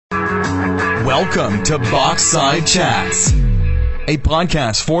Welcome to Boxside Chats, a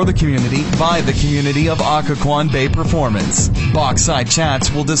podcast for the community by the community of Occoquan Bay Performance. Boxside Chats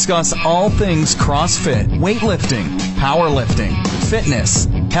will discuss all things CrossFit, weightlifting, powerlifting, fitness,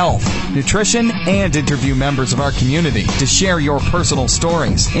 health, nutrition, and interview members of our community to share your personal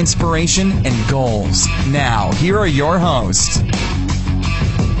stories, inspiration, and goals. Now, here are your hosts.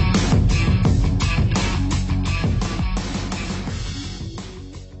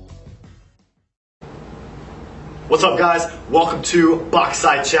 What's up, guys? Welcome to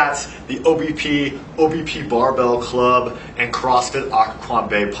Boxside Chats, the OBP Barbell Club, and CrossFit Occoquan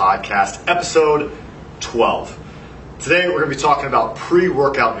Bay podcast, episode 12. Today, we're going to be talking about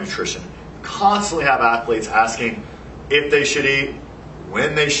pre-workout nutrition. Constantly have athletes asking if they should eat,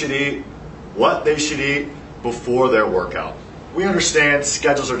 when they should eat, what they should eat before their workout. We understand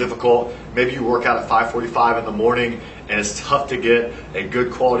schedules are difficult. Maybe you work out at 5:45 in the morning and it's tough to get a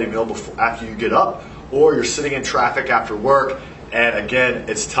good quality meal after you get up, or you're sitting in traffic after work, and again,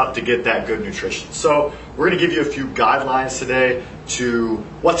 it's tough to get that good nutrition. So we're going to give you a few guidelines today to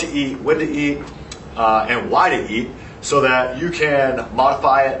what to eat, when to eat, and why to eat, so that you can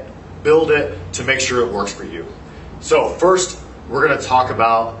modify it, build it to make sure it works for you. So first, we're going to talk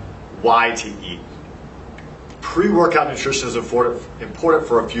about why to eat. Pre-workout nutrition is important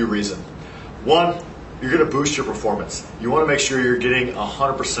for a few reasons. One, you're going to boost your performance. You want to make sure you're getting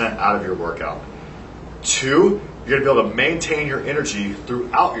 100% out of your workout. Two, you're going to be able to maintain your energy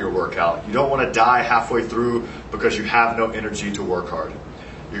throughout your workout. You don't want to die halfway through because you have no energy to work hard.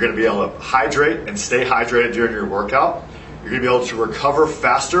 You're going to be able to hydrate and stay hydrated during your workout. You're going to be able to recover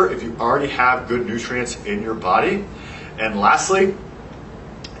faster if you already have good nutrients in your body. And lastly,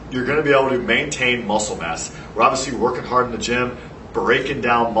 you're going to be able to maintain muscle mass. We're obviously working hard in the gym, breaking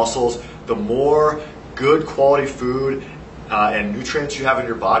down muscles. The more good quality food and nutrients you have in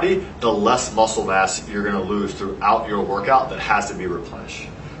your body, the less muscle mass you're going to lose throughout your workout that has to be replenished.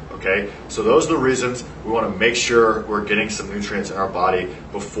 Okay, so those are the reasons we want to make sure we're getting some nutrients in our body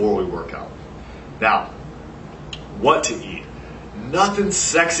before we work out. Now, what to eat? Nothing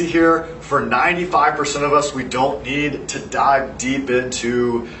sexy here. For 95% of us, we don't need to dive deep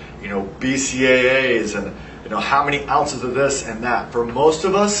into, BCAAs and how many ounces of this and that. For most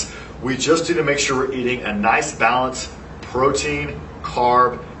of us, we just need to make sure we're eating a nice balance: protein,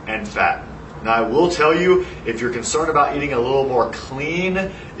 carb, and fat. Now, I will tell you, if you're concerned about eating a little more clean,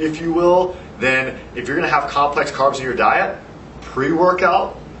 if you will, then if you're going to have complex carbs in your diet,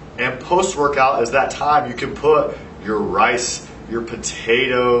 pre-workout and post-workout is that time you can put your rice, your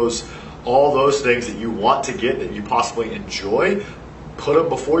potatoes, all those things that you want to get that you possibly enjoy, put them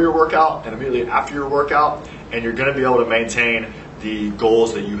before your workout and immediately after your workout, and you're going to be able to maintain the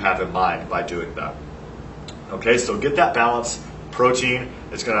goals that you have in mind by doing that. Okay, so get that balance. Protein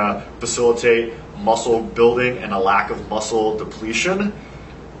is going to facilitate muscle building and a lack of muscle depletion.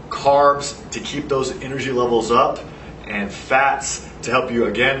 Carbs to keep those energy levels up, and fats to help you,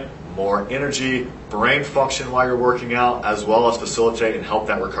 again, more energy, brain function while you're working out, as well as facilitate and help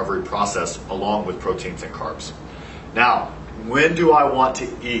that recovery process along with proteins and carbs. Now, when do I want to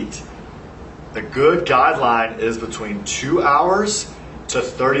eat? The good guideline is between 2 hours to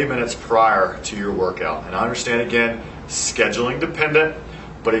 30 minutes prior to your workout. And I understand, again, scheduling dependent,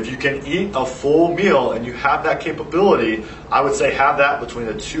 but if you can eat a full meal and you have that capability, I would say have that between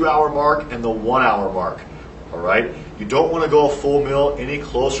the 2 hour mark and the 1 hour mark. All right? You don't want to go a full meal any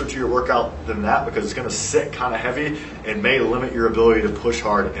closer to your workout than that, because it's going to sit kind of heavy and may limit your ability to push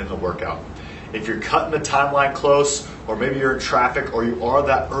hard in the workout. If you're cutting the timeline close, or maybe you're in traffic, or you are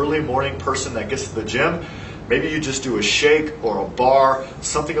that early morning person that gets to the gym, maybe you just do a shake or a bar,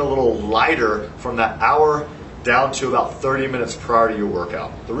 something a little lighter from that hour down to about 30 minutes prior to your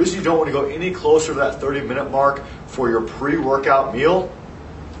workout. The reason you don't want to go any closer to that 30-minute mark for your pre-workout meal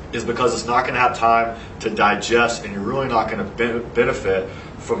is because it's not going to have time to digest, and you're really not going to benefit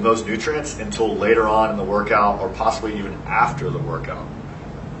from those nutrients until later on in the workout, or possibly even after the workout.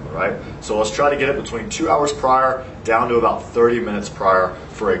 All right? So let's try to get it between 2 hours prior down to about 30 minutes prior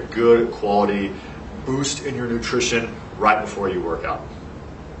for a good quality boost in your nutrition right before you work out.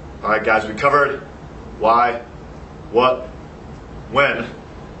 All right, guys, we covered why, what, when.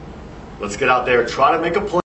 Let's get out there, try to make a plan.